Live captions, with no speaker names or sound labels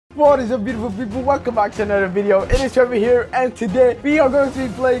What is up, beautiful people? Welcome back to another video. It is Favour here, and today we are going to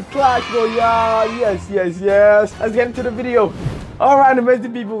be playing Clash Royale. Yes. Let's get into the video. Alright,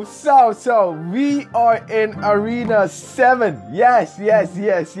 amazing people. So we are in Arena 7. Yes.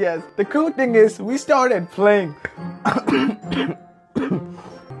 The cool thing is we started playing.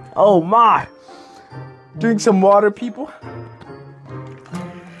 Oh my. Drink some water, people.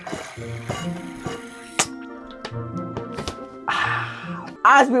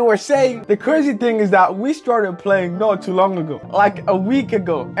 As we were saying, the crazy thing is that we started playing not too long ago, like a week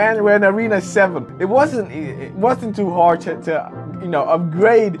ago, and we're in Arena 7. It wasn't too hard to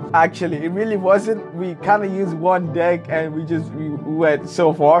upgrade. Actually, it really wasn't. We kind of used one deck and we went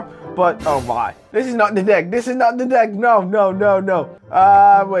so far. But oh my, this is not the deck. No.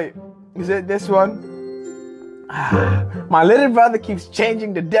 Wait, is it this one? My little brother keeps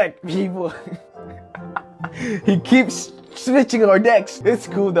changing the deck, people. He keeps switching our decks. It's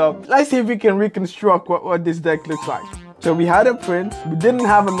cool though. Let's see if we can reconstruct what this deck looks like. So we had a prince. We didn't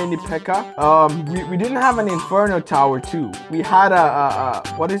have a mini P.E.K.K.A. We didn't have an Inferno Tower too. We had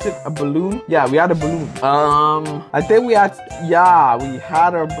what is it? A balloon? Yeah, we had a balloon. I think we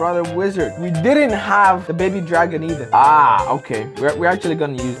had our brother wizard. We didn't have the baby dragon either. Okay. We're actually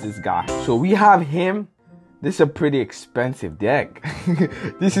gonna use this guy. So we have him. This is a pretty expensive deck.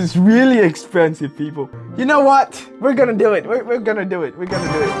 This is really expensive, people. You know what? We're gonna do it. We're gonna do it.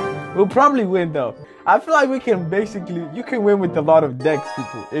 We'll probably win though. I feel like you can win with a lot of decks,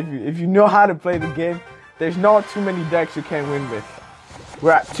 people. If you know how to play the game, there's not too many decks you can win with.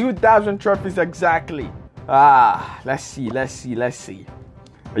 We're at 2,000 trophies exactly. Let's see.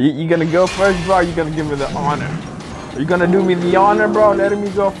 Are you gonna go first, bro? Or are you gonna give me the honor? Are you gonna do me the honor, bro? Letting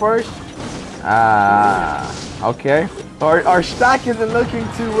me go first? Okay. Our stack isn't looking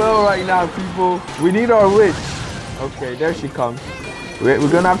too well right now, people. We need our witch. Okay, there she comes. We're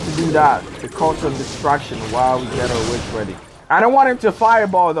gonna have to do that to cause some distraction while we get our witch ready. I don't want him to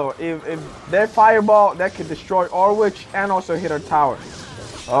fireball though. If they fireball, that could destroy our witch and also hit our tower.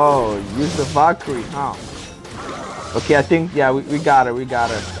 Oh, use the Valkyrie, huh? Okay, I think we got her. We got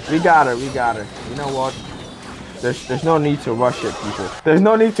her. You know what? There's no need to rush it, people. There's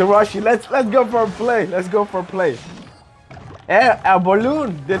no need to rush it. Let's go for a play. And our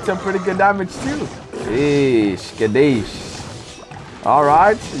balloon did some pretty good damage too. Kadesh.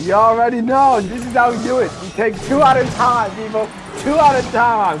 Alright, you already know. This is how we do it. We take 2 at a time, people. 2 at a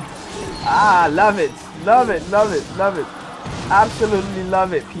time. Love it. Absolutely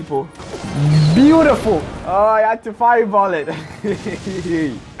love it, people. Beautiful. Oh, I had to fireball it.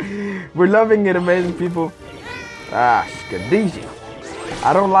 We're loving it, amazing people. Skadiji.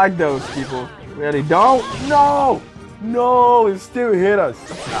 I don't like those, people. Really don't? No, it still hit us.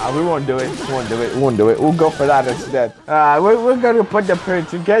 We won't do it. We'll go for that instead. We're gonna put the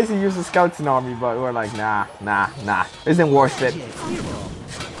prince in case he uses skeleton army, but we're like, nah. Isn't worth it.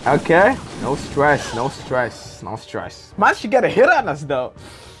 Okay. No stress. Managed to get a hit on us though.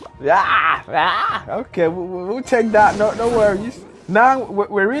 Okay, we'll take that. No worries. Now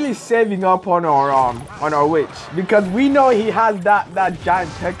we're really saving up on our witch because we know he has that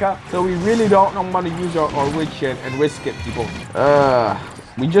giant P.E.K.K.A. So we really don't want to use our witch and risk it, people.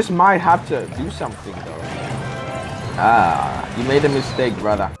 We just might have to do something though. You made a mistake,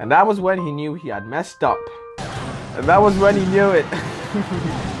 brother. And that was when he knew he had messed up. And that was when he knew it.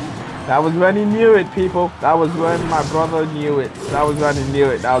 That was when he knew it, people. That was when my brother knew it. That was when he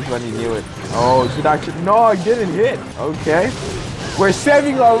knew it. Oh, should actually... No, it didn't hit. Okay. We're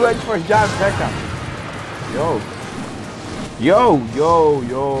saving our witch for giant P.E.K.K.A. Yo,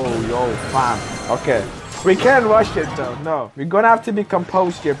 fam. Okay. We can't rush it though. No. We're gonna have to be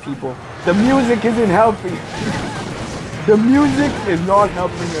composed here, people. The music isn't helping. The music is not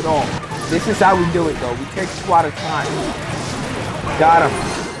helping at all. This is how we do it though. We take 2 at a time.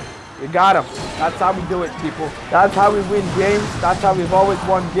 We got him. That's how we do it, people. That's how we win games. That's how we've always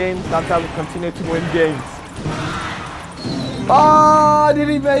won games. That's how we continue to win games. Oh, did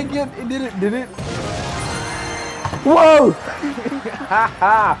he make it? He did it. Whoa!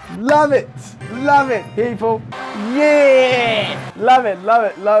 Love it, people. Yeah! Love it.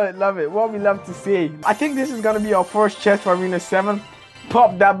 What we love to see. I think this is gonna be our first chest for Arena 7.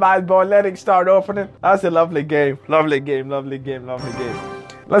 Pop that bad boy, let it start opening. That's a lovely game. Lovely game.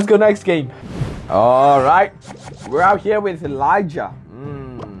 Let's go next game. Alright. We're out here with Elijah.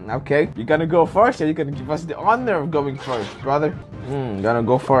 Okay. You're gonna go first, or you're gonna give us the honor of going first, brother? Gonna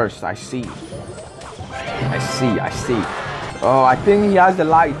go first. I see. Oh, I think he has the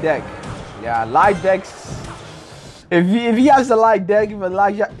light deck. Yeah, light decks. If he has the light deck, if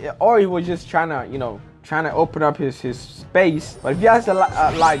Elijah, or he was just trying trying to open up his space. But if he has a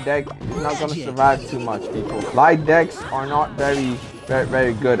light deck, he's not gonna survive too much, people. Light decks are not very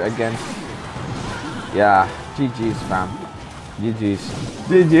good against. Yeah, GG's, fam.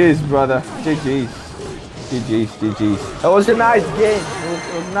 GG's, brother. GG's. It was a nice game.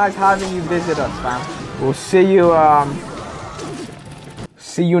 It was nice having you visit us, fam. We'll see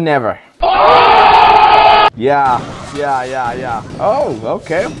you never. Yeah. Oh,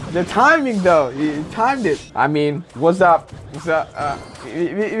 okay. The timing though, you timed it. I mean, what's up? We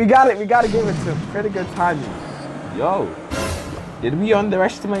got it. We gotta give it to him. Pretty good timing. Yo, did we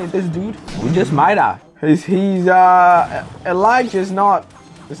underestimate this dude? We just might have. Elijah's not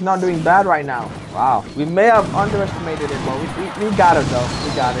doing bad right now. Wow, we may have underestimated it, but we got it though.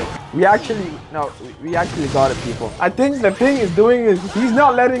 We got it. We actually got it, people. I think the thing he's doing is he's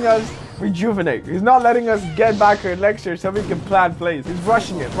not letting us rejuvenate. He's not letting us get back our ELIXIR so we can plan plays. He's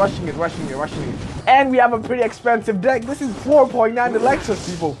rushing it. And we have a pretty expensive deck. This is 4.9 ELIXIR,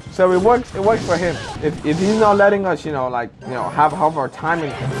 people. So it works for him. If he's not letting us, have our time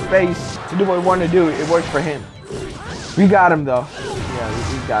and space to do what we want to do, it works for him. We got him though. Yeah,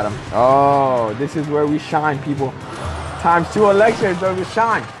 we got him. Oh, this is where we shine, people. Times 2 ELIXIR is where we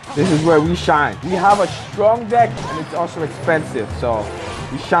shine. This is where we shine. We have a strong deck and it's also expensive, so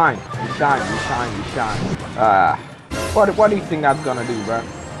we shine. What do you think that's gonna do, bro?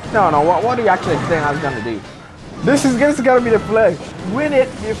 No, what do you actually think that's gonna do? This is gonna be the play. Win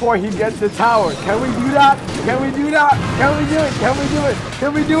it before he gets the tower. Can we do that? Can we do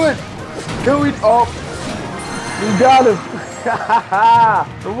it? Oh, we got him.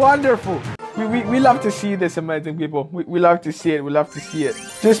 Wonderful. We love to see this, amazing people. We love to see it.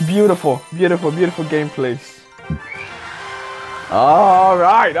 Just beautiful gameplays. All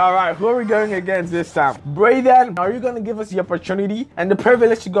right. Who are we going against this time? Brayden, are you going to give us the opportunity and the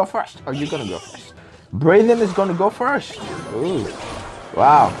privilege to go first? Are you going to go first? Brayden is going to go first. Ooh.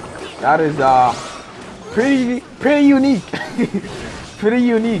 Wow. That is pretty unique. Pretty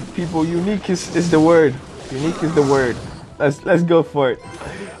unique, people. Unique is the word. Let's go for it.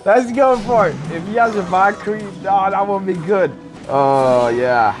 If he has a Valkyrie, that will be good. Oh,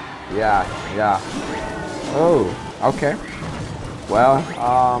 yeah. Oh, okay. Well,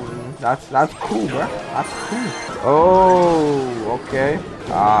 that's cool, bro. That's cool. Oh, okay.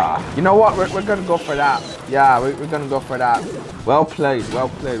 You know what? We're gonna go for that. Yeah, we're gonna go for that. Well played.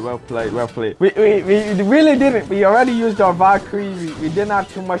 We really didn't. We already used our Valkyrie. We didn't have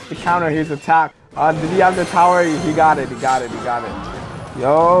too much to counter his attack. Did he have the tower? He got it.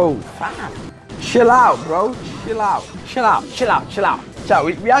 Yo, fam. Chill out, bro. Chill out.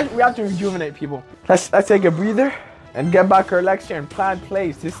 We have to rejuvenate, people. Let's take a breather and get back our ELIXIR and plan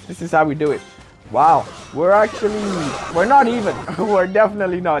plays. This is how we do it. Wow, we're not even. We're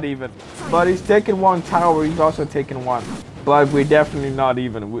definitely not even. But he's taking one tower. He's also taking one. But we're definitely not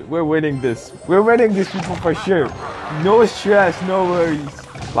even. We're winning this. We're winning this, people, for sure. No stress, no worries.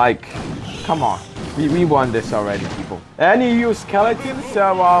 Like, come on. We won this already, people. And he used skeletons,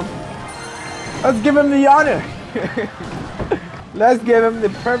 so let's give him the honor. Let's give him the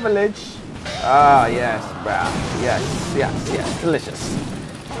privilege. Yes, bro. Yes. Delicious.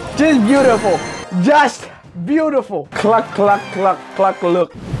 Just beautiful. Cluck,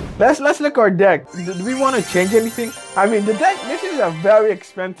 look. Let's look our deck. Do we want to change anything? I mean, the deck, this is a very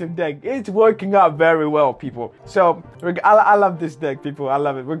expensive deck. It's working out very well, people. So, I love this deck, people. I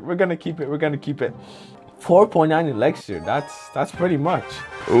love it. We're gonna keep it. 4.9 ELIXIR. That's pretty much.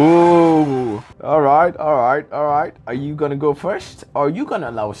 Ooh. All right. Are you gonna go first? Or are you gonna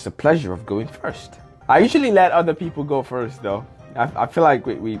allow us the pleasure of going first? I usually let other people go first, though. I feel like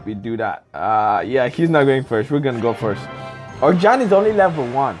we do that. Yeah, he's not going first. We're gonna go first. Our John is only level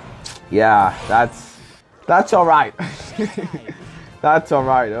 1. Yeah, that's all right. That's all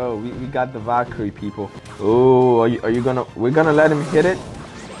right. Oh, we got the Valkyrie, people. Oh, we're gonna let him hit it.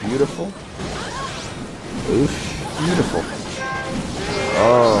 Beautiful. Oof, beautiful.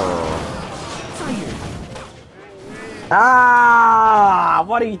 Oh. Ah,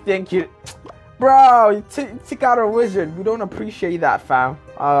 what do you think? Bro, you took out our wizard. We don't appreciate that, fam.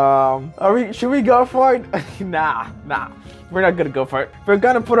 Should we go for it? Nah. We're not gonna go for it. We're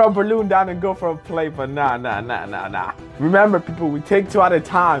gonna put our balloon down and go for a play, but nah. Remember, people, we take 2 at a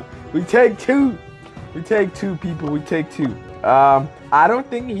time. We take two, people. I don't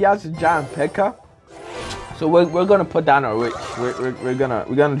think he has a giant P.E.K.K.A. So we're gonna put down our witch. We're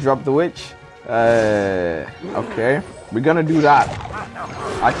gonna drop the witch. Okay. We're gonna do that.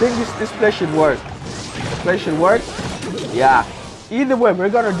 I think this play should work. Yeah. Either way, we're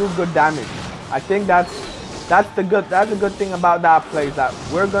gonna do good damage. I think that's a good thing about that play, is that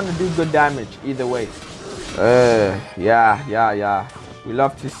we're gonna do good damage either way. Yeah. We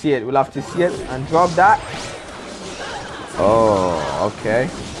love to see it. We love to see it. And drop that. Oh, okay.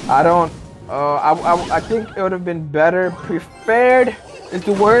 I don't. I think it would have been better. Preferred is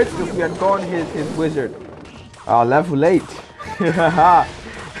the word if we had gone his wizard. Level 8.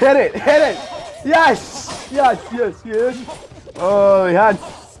 Hit it. Yes. Oh, he had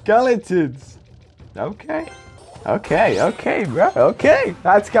skeletons. Okay, bro. Okay,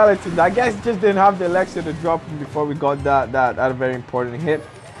 that's skeletons. I guess just didn't have the elixir to drop him before we got that very important hit.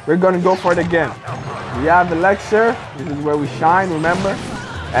 We're gonna go for it again. We have the elixir. This is where we shine. Remember,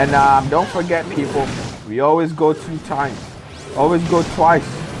 and don't forget, people. We always go 2 times. Always go twice.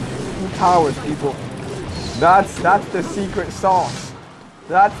 2 towers, people. That's the secret sauce.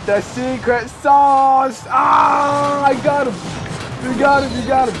 That's the secret sauce. Ah, I got him. You got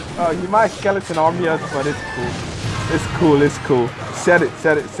him. Oh, he might skeleton army us, but it's cool. Set it.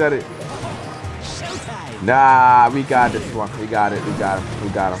 Nah, we got this one. We got him,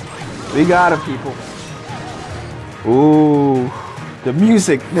 people. Ooh, the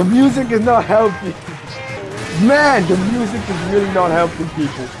music is not helping. Man, the music is really not helping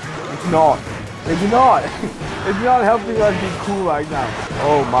people. It's not helping us be cool right now.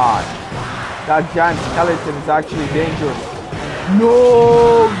 Oh my, that giant skeleton is actually dangerous.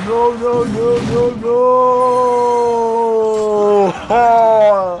 No.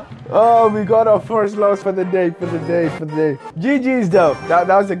 Oh, we got our first loss for the day. GG's though. That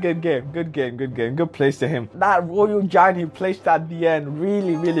was a good game. Good place to him. That royal giant he placed at the end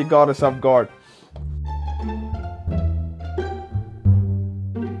really got us off guard.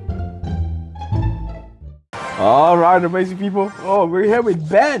 All right, amazing people. Oh, we're here with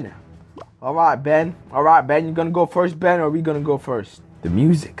Ben. All right, Ben, you gonna go first, Ben, or are we gonna go first? The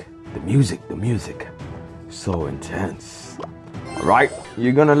music. So intense. All right,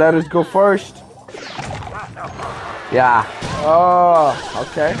 you're gonna let us go first? Yeah. Oh,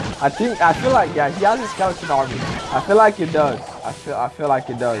 okay. I feel like, yeah, he has a skeleton army. I feel like it does. I feel like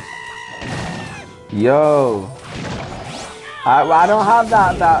it does. Yo. I don't have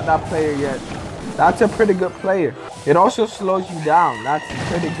that player yet. That's a pretty good player. It also slows you down. That's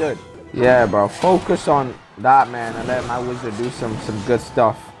pretty good. Yeah, bro. Focus on that, man, and let my wizard do some good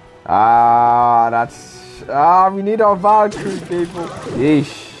stuff. We need our Valkyrie, people.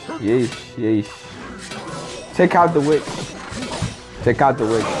 Yeesh. Take out the Wick.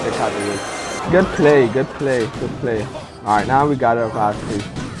 Good play. All right, now we got our Valkyrie.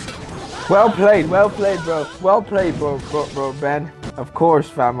 Well played, bro. Bro, Ben. Of course,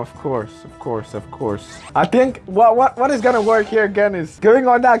 fam. Of course. I think what is gonna work here again is going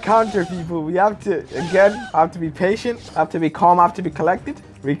on that counter, people. We have to be patient, have to be calm, have to be collected.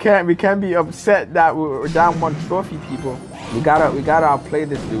 We can't be upset that we're down 1 trophy, people. We gotta outplay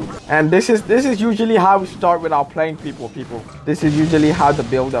this dude. And this is usually how we start with our playing people. This is usually how the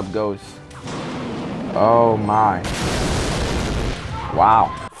build-up goes. Oh my.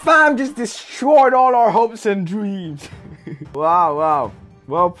 Wow. Fam just destroyed all our hopes and dreams. Wow.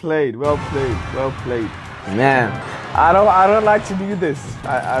 Well played. Man, I don't like to do this.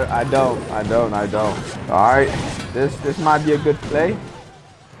 I don't. All right, this might be a good play.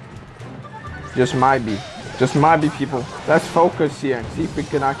 Just might be, people. Let's focus here and see if we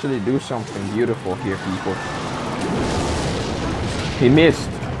can actually do something beautiful here, people. He missed.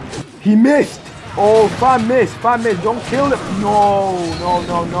 Oh, fam miss. Don't kill him. No.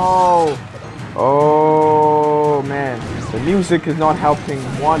 Oh man, the music is not helping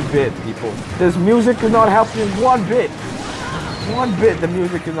 1 bit, people. This music is not helping 1 bit. The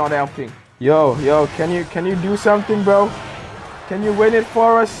music is not helping. Yo, can you do something, bro? Can you win it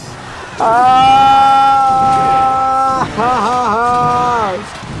for us? No.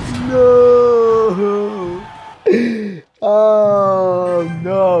 Oh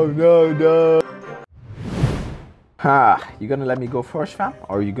no. You gonna let me go first, fam?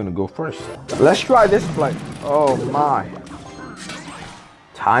 Or are you gonna go first? Let's try this play. Oh my.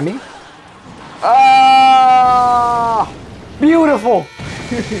 Timing. Beautiful.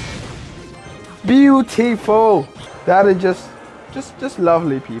 Beautiful. That is just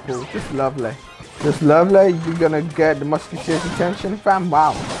lovely, people. Just lovely. You're gonna get the musketeers' attention, fam.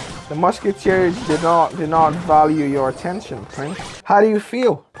 Wow. The musketeers did not value your attention, Prince. How do you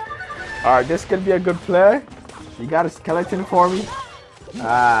feel? Alright, this could be a good play. You got a skeleton for me?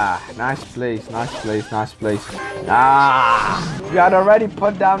 Nice place. We had already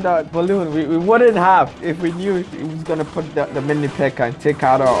put down the balloon. We wouldn't have if we knew he was gonna put the mini P.E.K.K.A. and take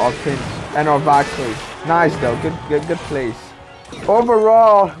out our prince and our Valkyrie. Nice though, good place.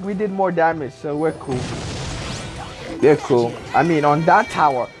 Overall, we did more damage, so we're cool. I mean, on that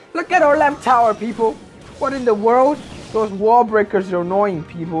tower. Look at our left tower, people. What in the world? Those wall breakers are annoying,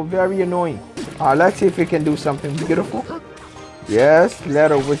 people. Very annoying. Let's see if we can do something beautiful. Yes,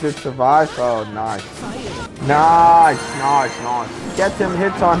 let a wizard survive. Oh, nice. Nice. Get some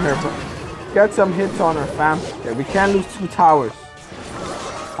hits on her, bro. Get some hits on her, fam. Yeah, we can't lose 2 towers.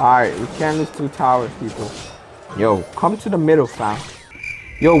 Alright, we can't lose 2 towers, people. Yo, come to the middle, fam.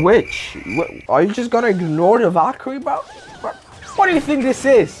 Yo, Witch. Are you just gonna ignore the Valkyrie, bro? What do you think this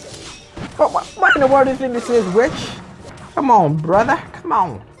is? What in the world do you think this is, Witch? Come on, brother. Come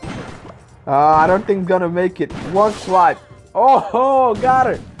on. I don't think gonna make it. 1 swipe. Oh, got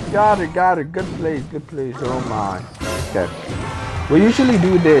her. Good plays. Oh my. Okay. We usually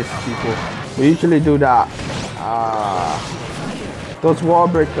do this, people. We usually do that. Those wall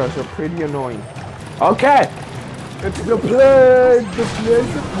breakers are pretty annoying. Okay. It's the play.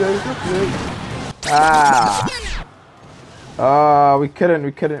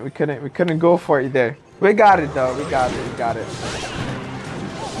 We couldn't go for it there. We got it though. We got it.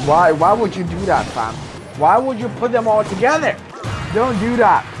 Why would you do that, fam? Why would you put them all together? Don't do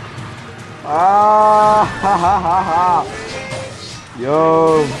that.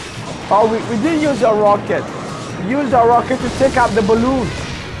 Yo. Oh, we did use a rocket. We used a rocket to take out the balloon.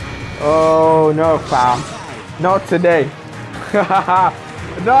 Oh no, fam. Not today.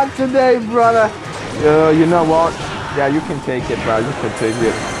 Not today, brother. You know what? Yeah, you can take it, bro. You can take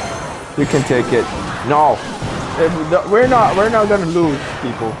it. You can take it. No. We're not gonna lose,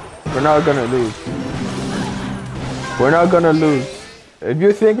 people. We're not gonna lose. We're not gonna lose. If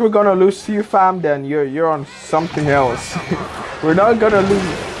you think we're gonna lose to you, fam, then you're on something else. We're not gonna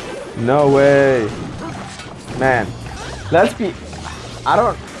lose. No way. Man. Let's be...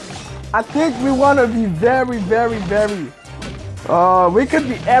 I think we wanna be very... we could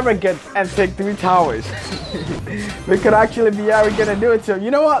be arrogant and take 3 towers. We could actually be arrogant and do it. So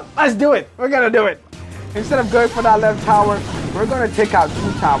you know what? Let's do it. We're gonna do it. Instead of going for that left tower, we're gonna take out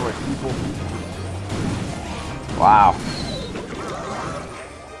 2 towers, people. Wow.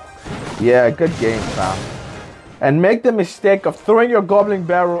 Yeah, good game, fam. And make the mistake of throwing your goblin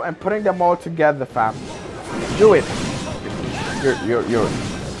barrel and putting them all together, fam. Do it. You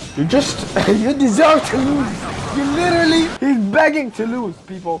deserve to lose. You literally, he's begging to lose,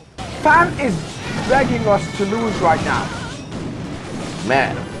 people. Fam is begging us to lose right now.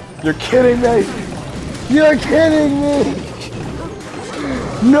 Man, you're kidding me. You're kidding me.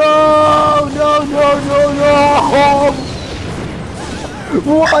 No.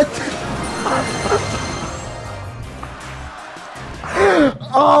 What?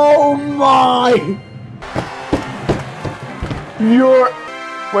 Oh my.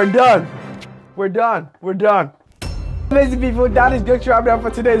 We're done. Amazing people, that is good to wrap it up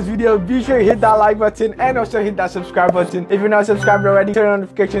for today's video. Be sure you hit that like button and also hit that subscribe button. If you're not subscribed already, turn on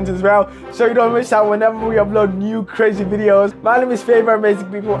notifications as well so you don't miss out whenever we upload new crazy videos. My name is Favour,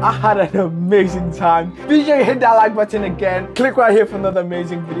 amazing people. I had an amazing time. Be sure you hit that like button again. Click right here for another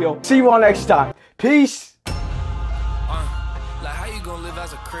amazing video. See you all next time. Peace. Like how you gonna live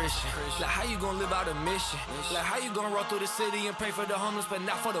as a Christian? Like how you gonna live out a mission? Like how you gonna roll through the city and pray for the homeless but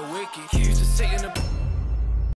not for the wicked? You used to sit in the